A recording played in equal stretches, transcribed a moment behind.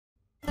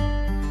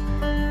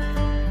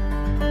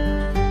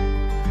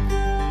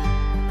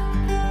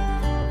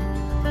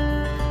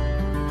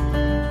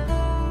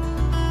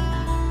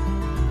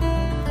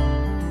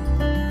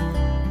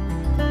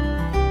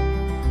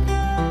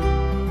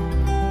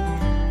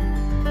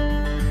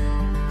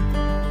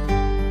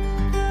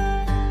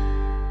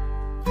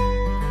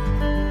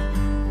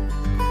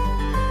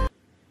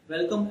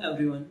Welcome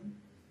everyone.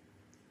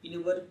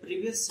 In our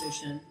previous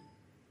session,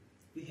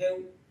 we have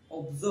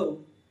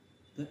observed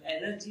the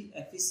energy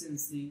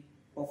efficiency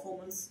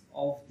performance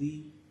of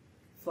the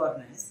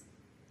furnace,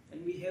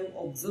 and we have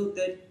observed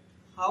that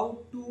how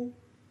to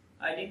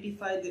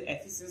identify the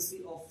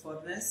efficiency of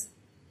furnace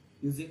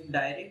using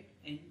direct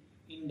and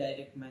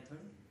indirect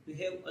method. We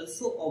have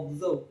also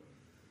observed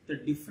the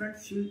different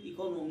fuel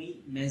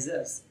economy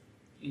measures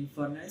in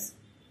furnace.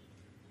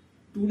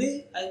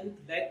 Today I would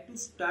like to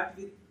start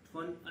with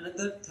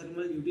another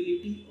thermal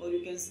utility, or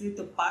you can say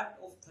the part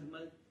of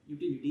thermal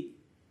utility,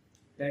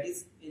 that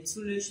is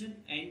insulation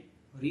and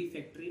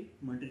refractory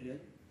material.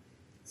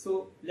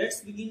 So let's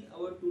begin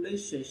our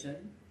today's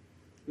session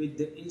with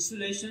the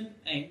insulation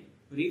and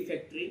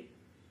refractory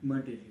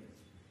material.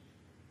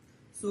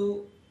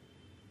 So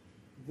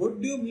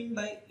what do you mean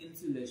by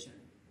insulation?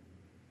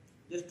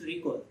 Just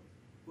recall,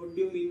 what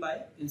do you mean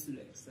by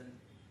insulation?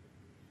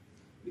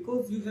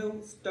 Because you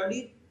have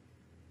studied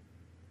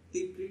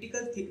the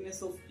critical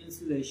thickness of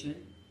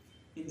insulation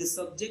in the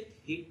subject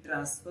heat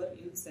transfer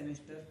in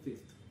semester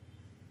 5th.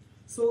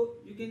 So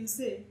you can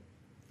say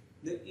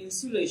the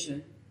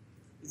insulation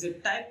is a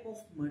type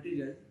of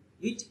material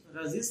which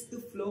resists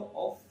the flow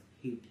of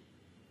heat.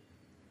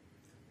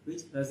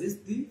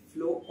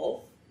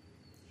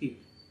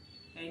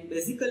 And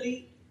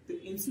basically the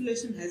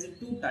insulation has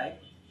two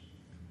types.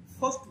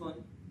 First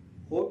one,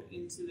 hot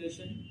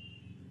insulation.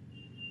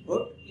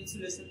 Hot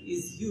insulation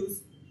is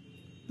used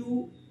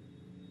to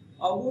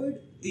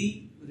avoid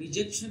the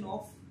rejection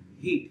of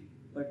heat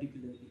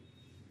particularly.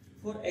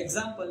 For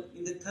example,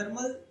 in the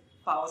thermal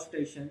power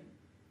station,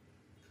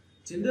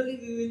 generally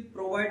we will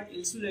provide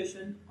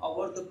insulation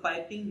over the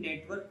piping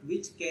network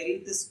which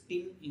carry the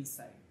steam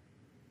inside,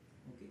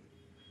 okay,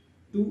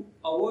 to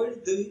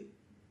avoid the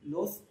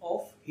loss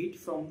of heat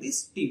from the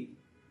steam.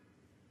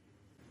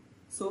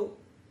 So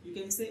you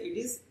can say it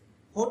is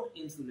hot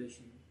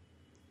insulation,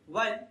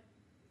 while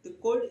the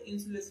cold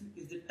insulation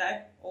is the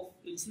type of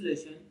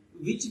insulation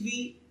which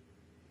we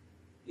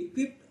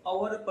equipped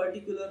our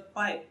particular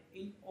pipe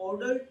in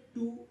order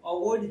to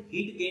avoid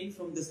heat gain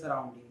from the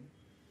surrounding.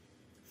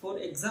 For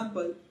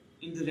example,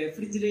 in the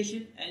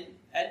refrigeration and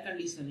air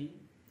conditioning,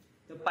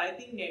 the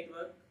piping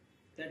network,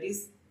 that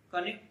is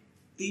connect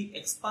the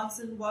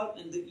expansion valve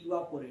and the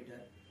evaporator.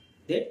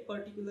 That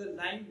particular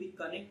line we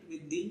connect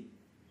with the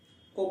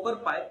copper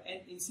pipe and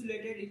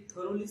insulated it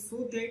thoroughly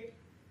so that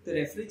the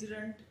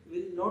refrigerant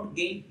will not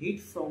gain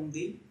heat from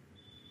the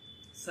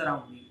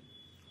surrounding.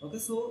 Okay,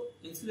 so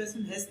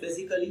insulation has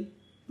basically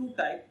two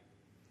types.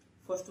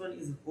 First one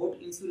is hot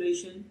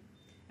insulation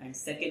and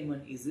second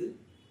one is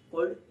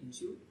cold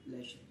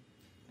insulation.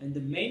 And the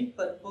main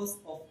purpose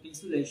of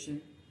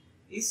insulation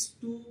is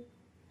to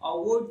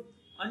avoid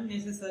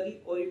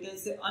unnecessary, or you can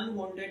say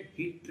unwanted,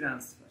 heat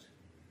transfer.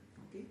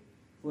 Okay,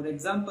 for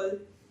example,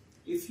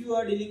 if you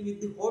are dealing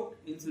with the hot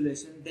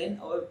insulation,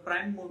 then our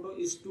prime motto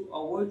is to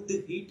avoid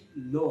the heat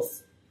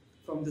loss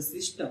from the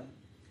system.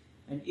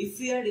 And if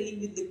we are dealing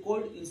with the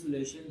cold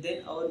insulation,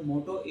 then our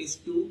motto is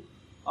to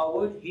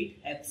avoid heat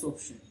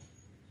absorption.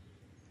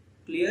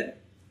 Clear?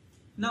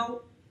 Now,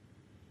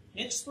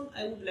 next one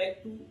I would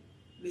like to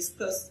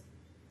discuss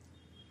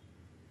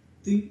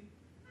the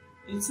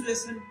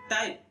insulation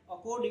type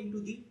according to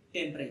the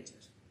temperature.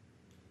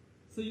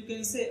 So you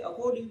can say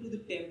according to the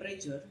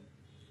temperature,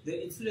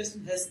 the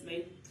insulation has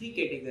main three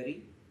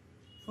categories.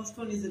 First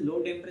one is the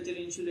low temperature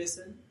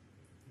insulation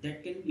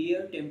that can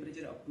bear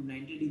temperature up to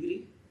 90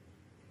 degree.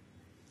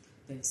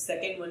 Then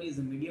second one is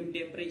the medium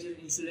temperature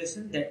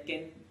insulation that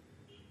can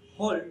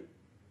hold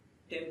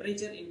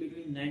temperature in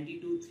between 90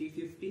 to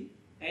 350,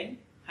 and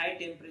high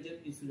temperature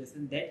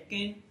insulation that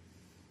can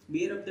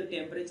bear up the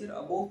temperature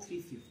above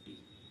 350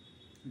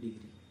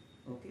 degree.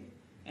 Okay,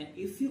 and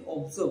if you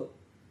observe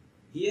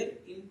here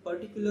in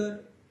particular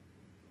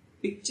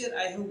picture,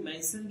 I have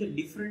mentioned the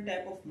different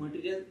type of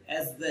material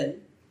as well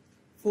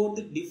for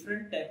the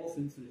different type of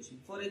insulation.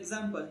 For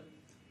example,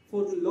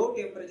 for the low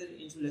temperature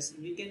insulation,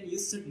 we can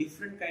use a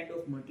different kind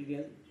of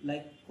material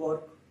like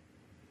cork,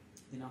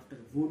 then after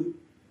wood,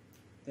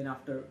 then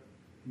after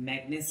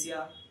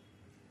magnesia,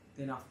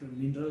 then after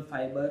mineral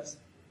fibers.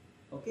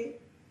 Okay,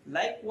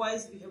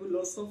 likewise we have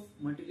lots of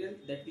material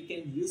that we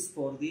can use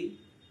for the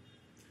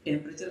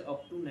temperature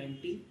up to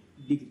 90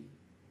 degree.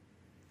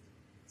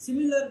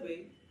 Similar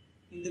way,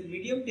 in the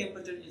medium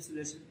temperature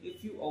insulation,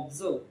 if you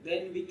observe,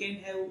 then we can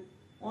have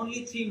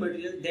only three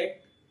materials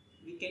that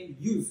we can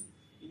use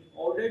in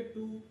order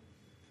to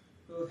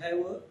have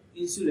a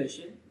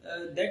insulation.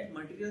 That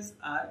materials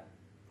are,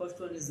 first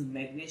one is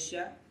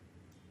magnesia,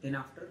 then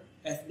after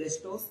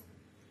asbestos,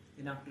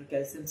 then after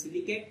calcium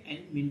silicate and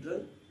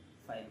mineral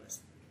fibers.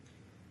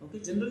 Okay,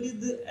 generally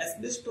the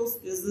asbestos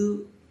is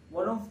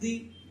one of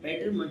the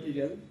better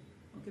material,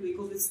 okay,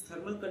 because its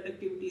thermal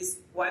conductivity is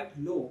quite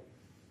low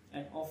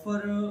and offer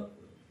a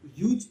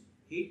huge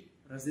heat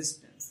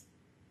resistance.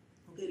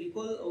 Okay,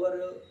 recall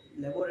our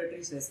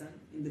laboratory session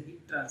in the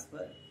heat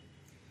transfer.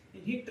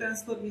 In heat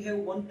transfer we have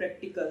one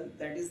practical,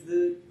 that is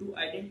to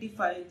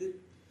identify the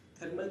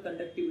thermal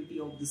conductivity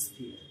of the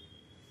sphere.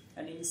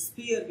 and in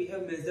sphere we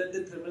have measured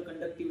the thermal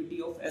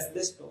conductivity of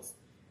asbestos,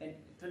 and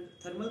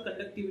thermal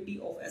conductivity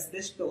of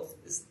asbestos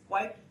is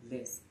quite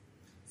less,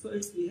 so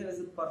it's behave as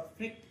a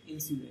perfect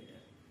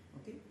insulator.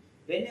 Okay,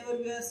 whenever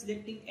we are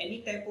selecting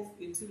any type of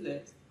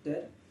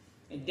insulator,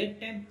 at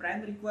that time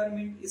prime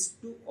requirement is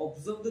to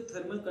observe the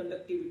thermal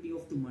conductivity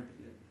of the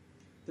material.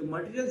 The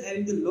material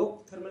having the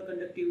low thermal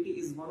conductivity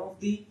is one of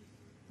the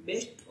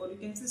best, or you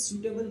can say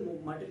suitable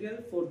material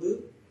for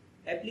the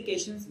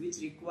applications which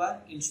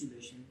require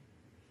insulation.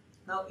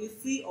 Now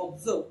if we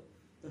observe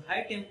the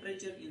high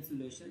temperature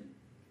insulation,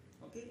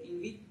 okay, in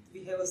which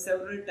we have a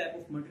several type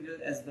of material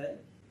as well,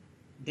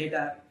 that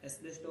are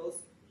asbestos,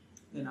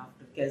 then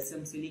after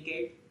calcium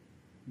silicate,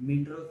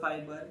 mineral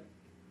fiber,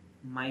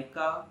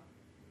 mica,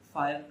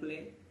 fire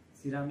clay,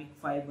 ceramic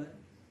fiber.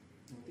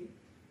 Okay,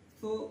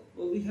 so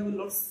we have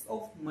lots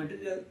of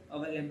material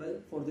available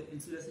for the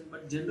insulation,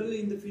 but generally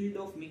in the field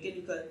of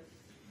mechanical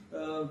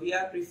we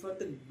are prefer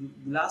the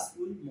glass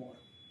wool more.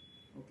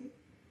 Okay,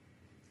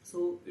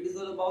 so it is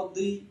all about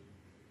the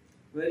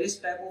various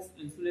type of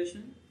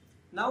insulation.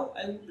 Now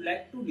I would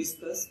like to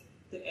discuss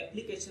the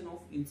application of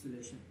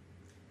insulation.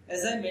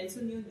 As I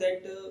mentioned you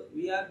that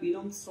we are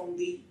belongs from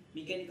the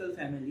mechanical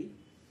family,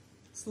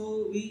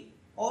 so we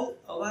all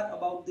aware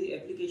about the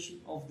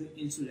application of the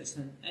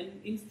insulation, and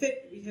in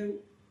fact we have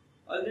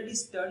already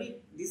studied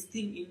this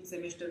thing in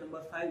semester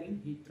number 5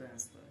 in heat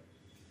transfer.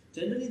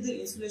 Generally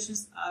the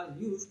insulations are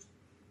used,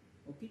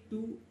 okay,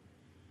 to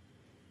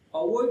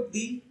avoid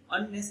the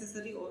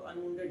unnecessary or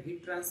unwanted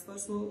heat transfer.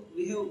 So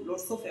we have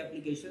lots of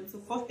applications. So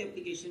first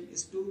application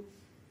is to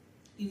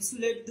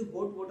insulate the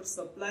hot water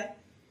supply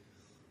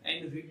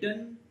and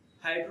return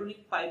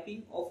hydraulic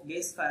piping of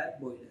gas fire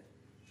boiler.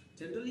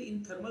 Generally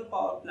in thermal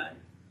power plant,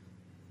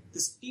 the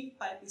steam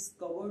pipe is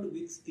covered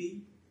with the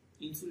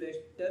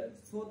insulator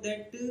so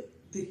that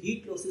the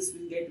heat losses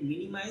will get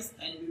minimized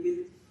and we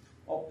will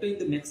obtain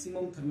the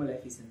maximum thermal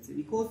efficiency.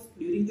 Because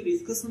during the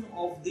discussion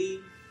of the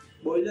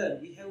boiler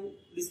we have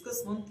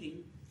discussed one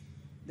thing,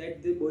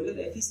 that the boiler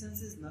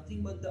efficiency is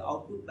nothing but the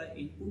output by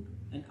input,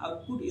 and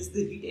output is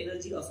the heat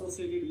energy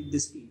associated with the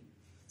steam.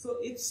 So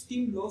if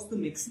steam lost the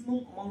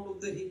maximum amount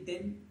of the heat,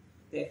 then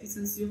the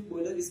efficiency of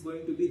boiler is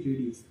going to be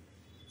reduced.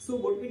 So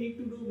what we need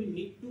to do, we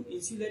need to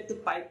insulate the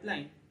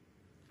pipeline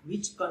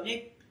which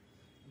connect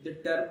the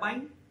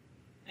turbine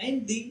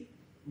and the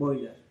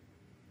boiler,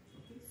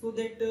 okay, so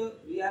that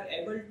we are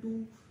able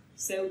to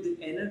save the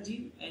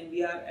energy and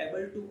we are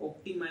able to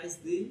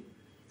optimize the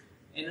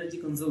energy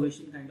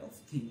conservation kind of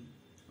thing.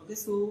 Okay,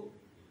 so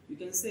you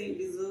can say it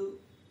is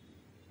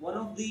one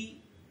of the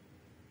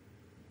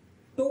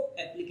top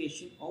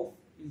application of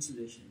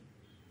insulation.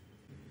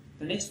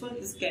 The next one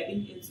is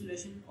cabin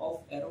insulation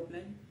of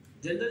aeroplane.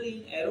 Generally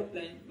in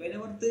aeroplane,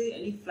 whenever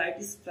any flight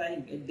is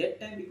flying, at that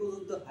time because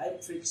of the high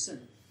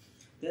friction,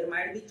 there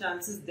might be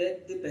chances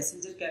that the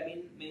passenger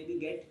cabin maybe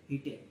get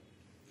heated.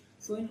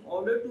 So in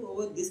order to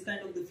avoid this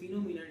kind of the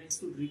phenomenon, it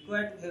should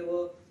require to have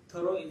a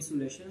thorough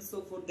insulation.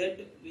 So for that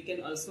we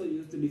can also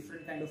use the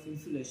different kind of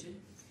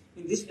insulation.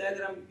 In this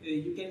diagram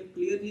you can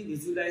clearly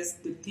visualize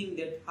the thing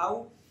that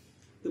how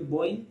the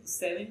Boeing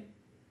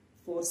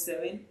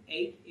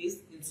 747-8 is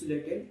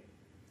insulated.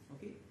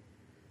 Okay.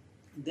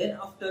 Then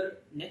after,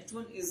 next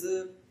one is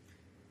a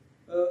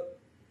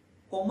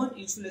common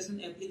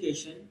insulation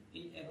application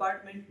in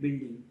apartment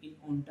building in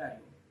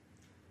Ontario.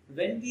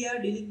 When we are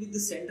dealing with the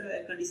central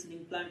air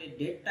conditioning plant, at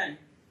that time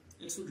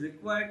it should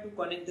require to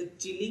connect the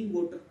chilling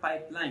water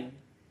pipeline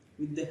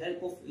with the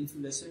help of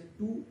insulation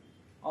to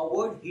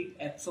avoid heat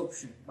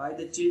absorption by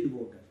the chilled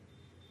water.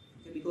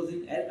 Okay, because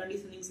in air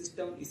conditioning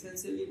system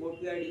essentially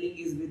what we are dealing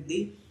is with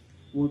the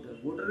water.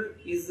 Water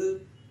is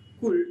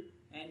cooled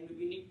and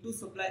we need to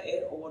supply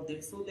air over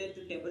that so that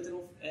the temperature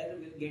of air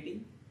will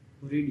getting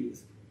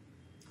reduced.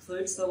 So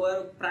it's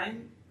our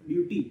prime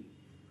duty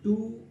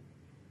to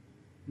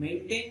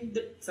maintain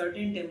the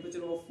certain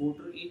temperature of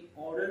water in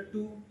order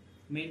to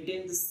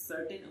maintain the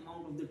certain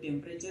amount of the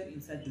temperature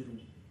inside the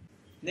room.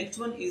 Next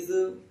one is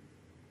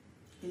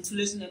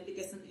insulation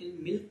application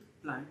in milk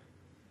plant.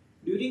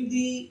 During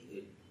the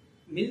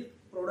milk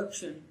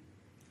production,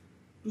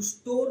 to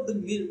store the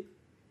milk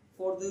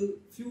for the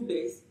few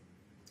days,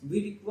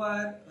 we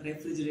require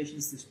refrigeration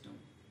system,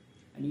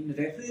 and in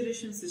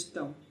refrigeration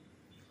system,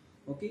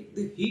 okay,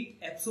 the heat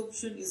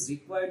absorption is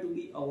required to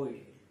be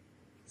avoided,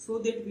 so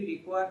that we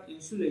require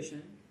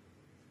insulation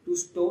to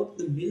store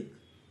the milk.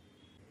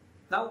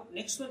 Now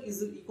next one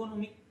is the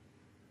economic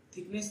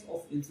thickness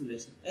of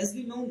insulation. As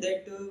we know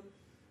that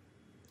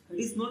it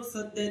is not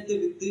such that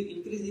with the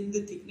increase in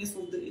the thickness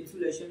of the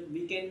insulation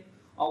we can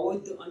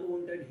avoid the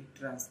unwanted heat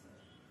transfer.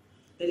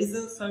 There is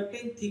a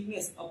certain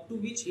thickness up to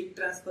which heat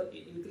transfer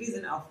increase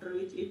and after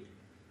which it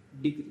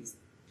decrease.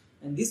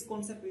 And this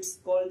concept is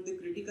called the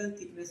critical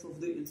thickness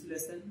of the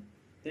insulation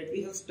that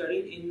we have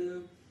studied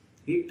in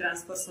heat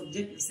transfer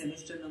subject in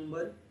semester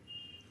number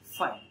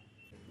 5.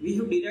 We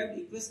have derived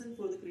equation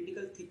for the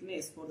critical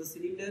thickness for the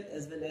cylinder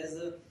as well as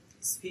a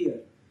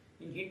sphere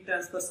in heat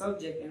transfer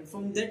subject, and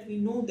from that we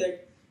know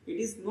that it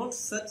is not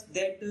such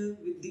that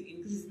with the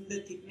increase in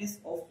the thickness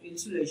of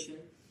insulation,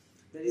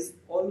 there is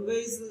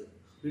always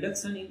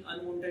reduction in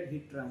unwanted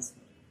heat transfer.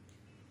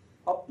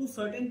 Up to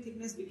certain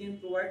thickness we can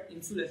provide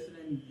insulation,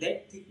 and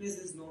that thickness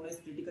is known as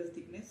critical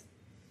thickness.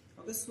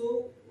 Okay,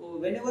 so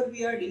whenever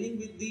we are dealing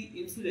with the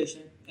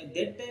insulation, at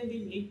that time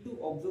we need to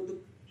observe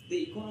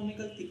the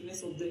economical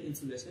thickness of the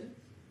insulation,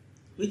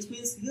 which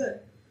means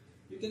here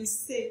you can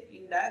say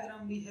in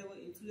diagram we have an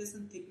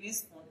insulation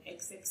thickness on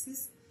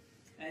x-axis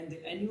and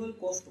the annual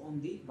cost on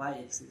the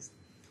y-axis.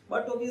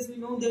 But obviously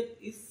we know that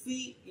if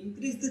we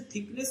increase the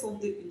thickness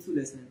of the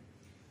insulation,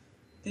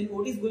 then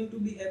what is going to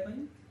be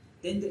happening?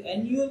 Then the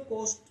annual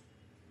cost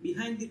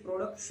behind the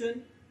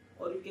production,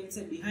 or you can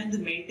say behind the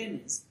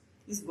maintenance,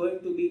 is going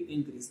to be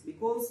increased,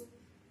 because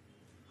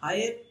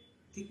higher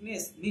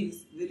thickness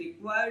means we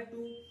require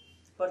to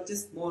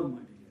purchase more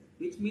material,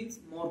 which means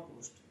more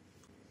cost.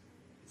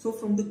 So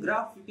from the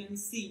graph you can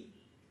see,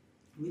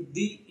 with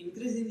the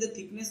increase in the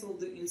thickness of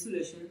the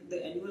insulation,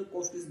 the annual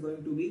cost is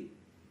going to be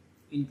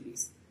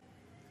increased.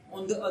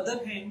 On the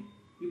other hand,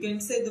 you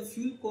can say the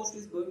fuel cost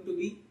is going to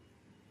be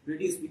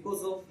reduced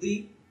because of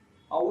the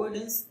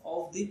avoidance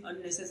of the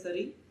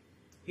unnecessary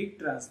heat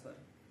transfer,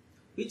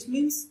 which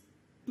means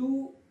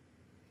to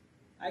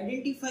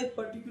identify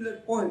particular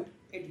point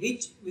at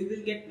which we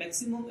will get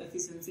maximum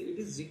efficiency, it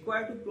is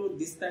required to plot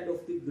this kind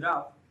of the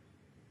graph,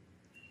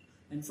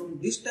 and from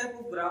this type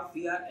of graph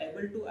we are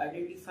able to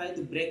identify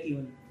the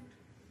break-even point,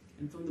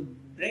 and from the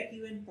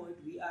break-even point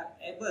we are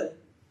able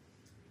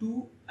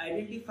to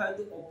identify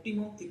the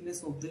optimum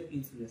thickness of the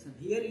insulation.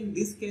 Here in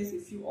this case,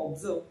 if you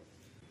observe,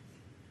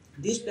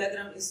 this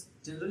diagram is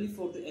generally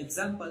for the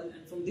example,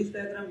 and from this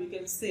diagram you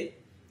can say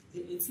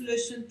the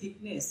insulation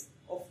thickness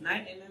of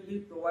 9 mm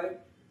will provide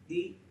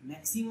the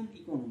maximum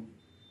economy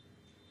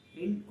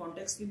in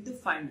context with the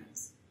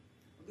finance.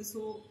 Okay,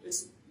 so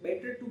it's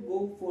better to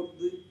go for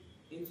the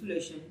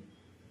insulation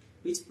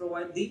which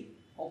provide the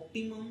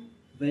optimum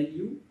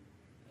value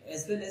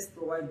as well as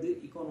provide the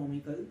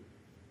economical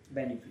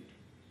benefit.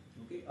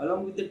 Okay,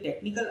 along with the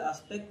technical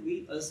aspect,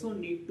 we also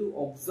need to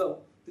observe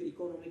the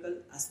economical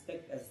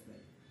aspect as well.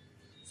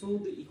 So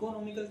the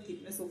economical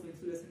thickness of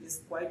insulation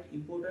is quite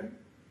important,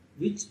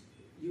 which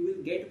you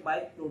will get by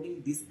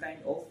plotting this kind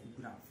of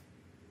graph.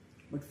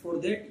 But for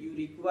that you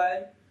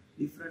require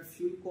different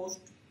fuel cost,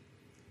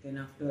 then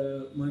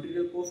after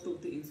material cost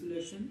of the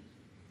insulation.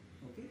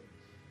 Okay.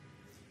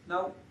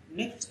 Now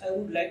next I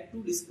would like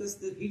to discuss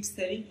the heat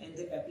saving and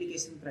the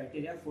application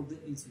criteria for the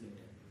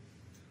insulator.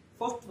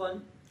 First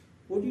one,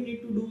 what you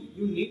need to do,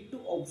 you need to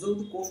observe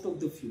the cost of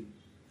the fuel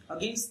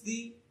against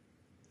the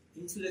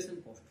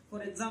insulation cost.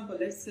 For example,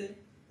 let's say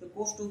the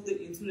cost of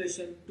the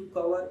insulation to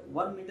cover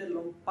 1 meter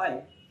long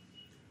pipe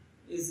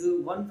is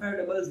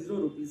 1500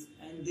 rupees,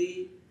 and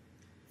the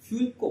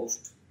fuel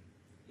cost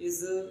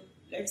is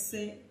let's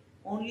say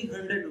only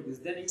 100 rupees,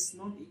 then it's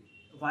not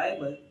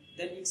viable.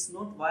 Then it's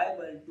not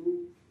viable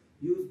to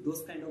use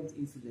those kind of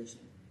insulation.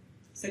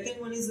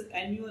 Second one is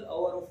annual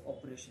hour of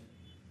operation.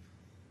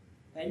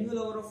 Annual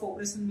hour of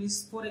operation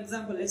means, for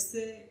example, let's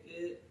say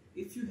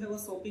if you have a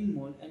shopping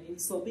mall, and in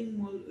shopping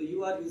mall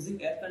you are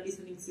using air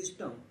conditioning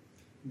system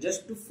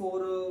just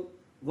for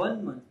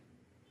 1 month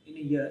in a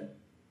year,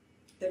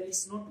 then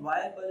it's not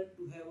viable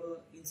to have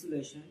a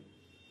insulation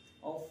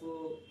of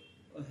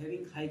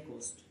having high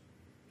cost.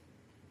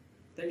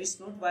 Then it's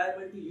not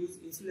viable to use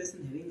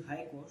insulation having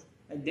high cost.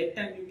 At that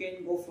time you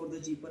can go for the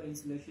cheaper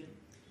insulation.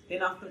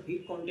 Then after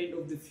heat content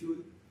of the fuel,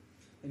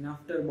 then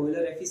after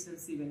boiler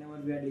efficiency whenever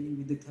we are dealing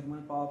with the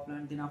thermal power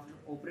plant, then after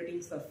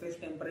operating surface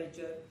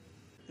temperature,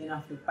 then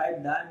after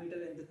pipe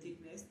diameter and the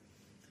thickness.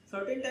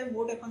 Certain time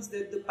what happens,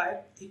 that the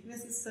pipe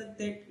thickness is such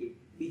that it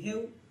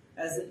behave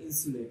as an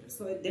insulator.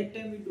 So at that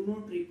time we do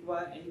not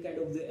require any kind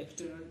of the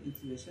external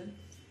insulation.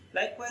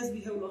 Likewise,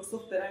 we have lots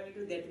of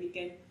parameters that we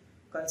can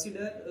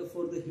consider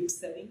for the heat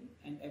saving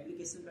and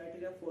application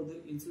criteria for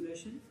the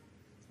insulation.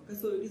 Okay,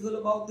 so it is all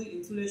about the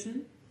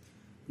insulation.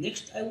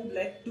 Next I would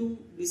like to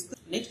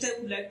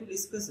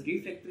discuss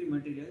refractory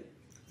material.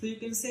 So you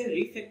can say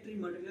refractory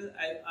materials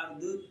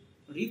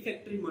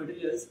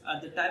are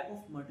the type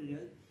of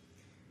material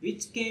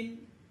which can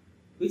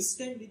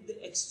withstand with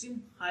the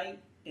extreme high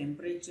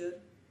temperature,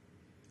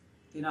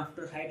 then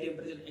after high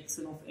temperature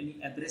action of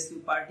any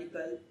abrasive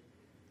particle.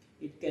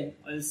 It can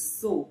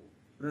also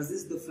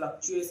resist the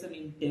fluctuation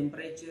in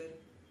temperature.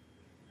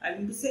 I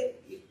mean to say,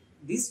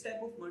 this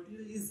type of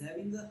material is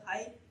having a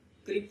high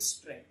creep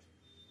strength.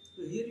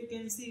 So here you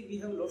can see we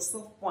have lots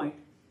of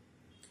points.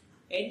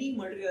 Any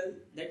material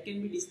that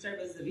can be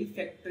described as a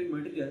refractory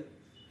material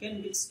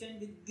can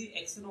withstand with the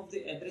action of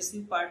the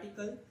abrasive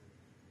particle,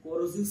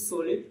 corrosive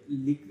solid,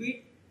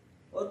 liquid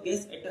or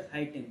gas at a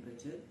high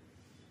temperature.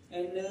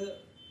 And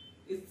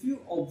if you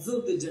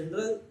observe the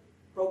general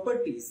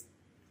properties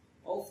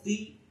of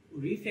the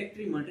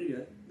refractory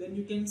material, then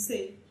you can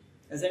say,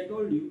 as I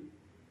told you,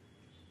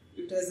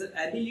 it has the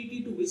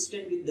ability to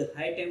withstand with the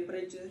high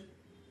temperature,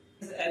 it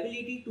has the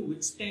ability to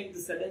withstand the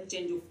sudden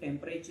change of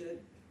temperature,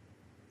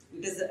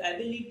 it has the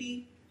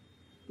ability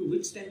to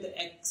withstand the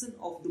action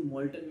of the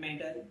molten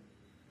metal,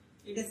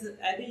 it has the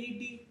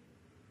ability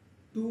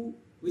to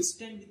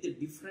withstand with the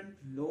different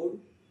load.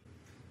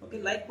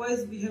 Okay,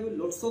 likewise we have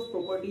lots of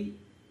property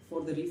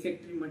for the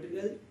refractory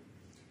material.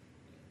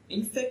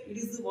 In fact, it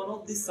is one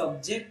of the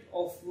subject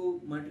of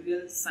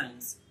material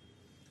science.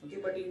 Okay,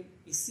 but in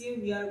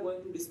ECM we are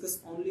going to discuss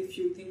only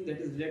few things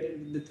that is related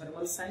with the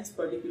thermal science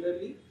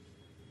particularly.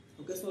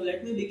 Okay, so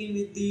let me begin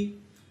with the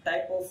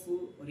type of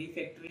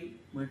refractory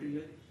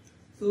material.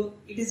 So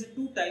it is a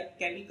two type,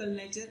 chemical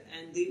nature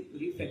and the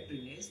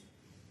refractoriness.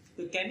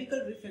 The chemical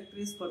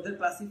refractory is further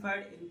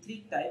classified in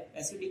three types: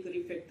 acidic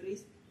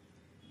refractories,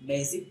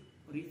 basic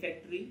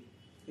refractory,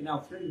 and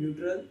after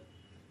neutral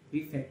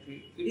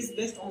refractory. It is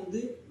based on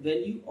the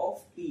value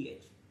of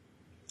pH.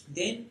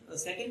 Then a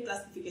second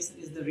classification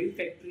is the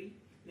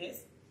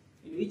refractoriness,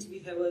 in which we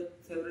have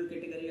several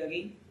category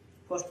again.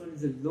 First one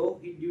is the low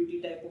heat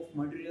duty type of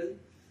material,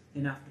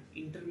 then after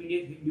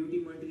intermediate heat duty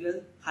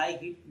material, high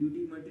heat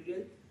duty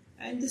material,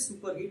 and the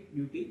superheat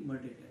duty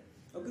material.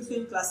 Okay, so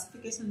in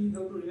classification you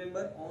have to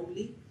remember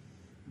only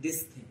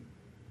this thing.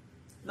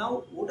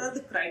 Now, what are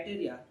the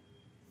criteria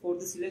for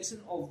the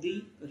selection of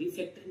the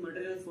refractory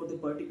material for the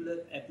particular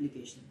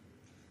application?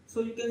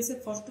 So you can say,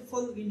 first of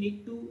all, we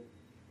need to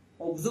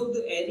observe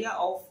the area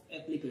of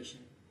application,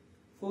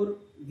 for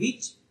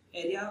which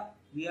area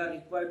we are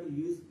required to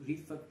use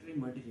refractory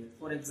material.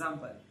 For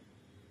example,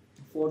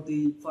 for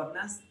the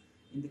furnace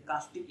in the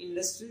casting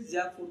industries,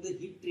 yeah, for the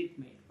heat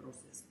treatment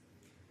process.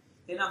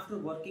 Then after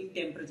working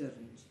temperature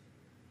range.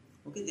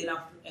 Okay, then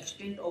after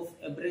extent of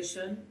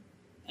abrasion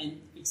and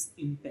its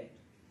impact.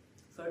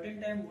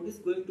 Certain time what is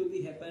going to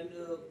be happen,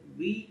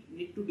 we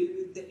need to deal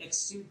with the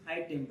extreme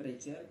high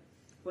temperature.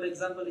 For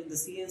example, in the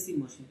CNC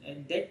machine,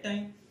 at that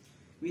time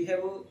we have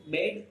a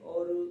bed,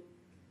 or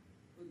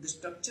the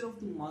structure of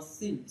the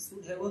machine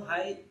should have a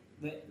high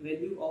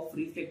value of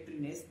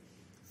refractoriness,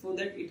 so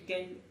that it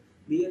can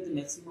be at the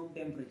maximum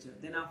temperature.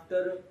 Then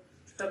after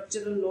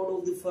structural load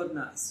of the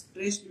furnace,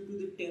 stress due to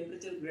the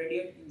temperature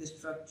gradient in the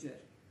structure.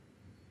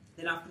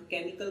 Then after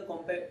chemical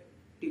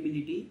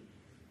compatibility.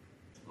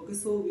 Okay,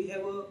 so we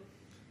have a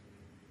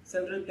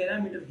several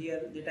parameters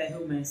here that I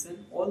have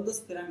mentioned. All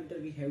those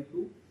parameters we have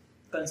to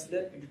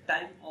consider at the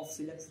time of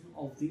selection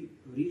of the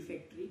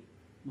refractory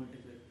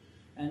material.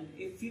 And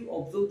if you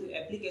observe the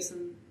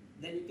application,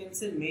 then you can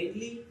say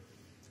mainly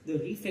the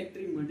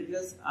refractory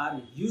materials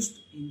are used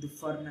in the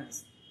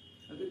furnace,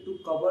 okay, to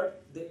cover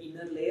the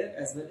inner layer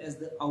as well as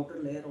the outer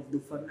layer of the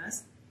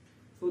furnace,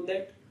 so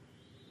that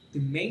the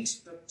main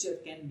structure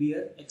can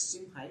bear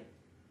extreme high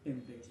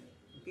temperature.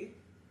 Okay,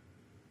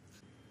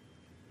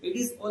 it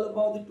is all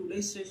about the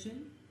today's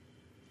session.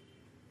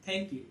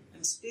 Thank you,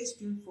 and stay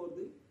tuned for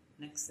the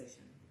next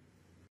session.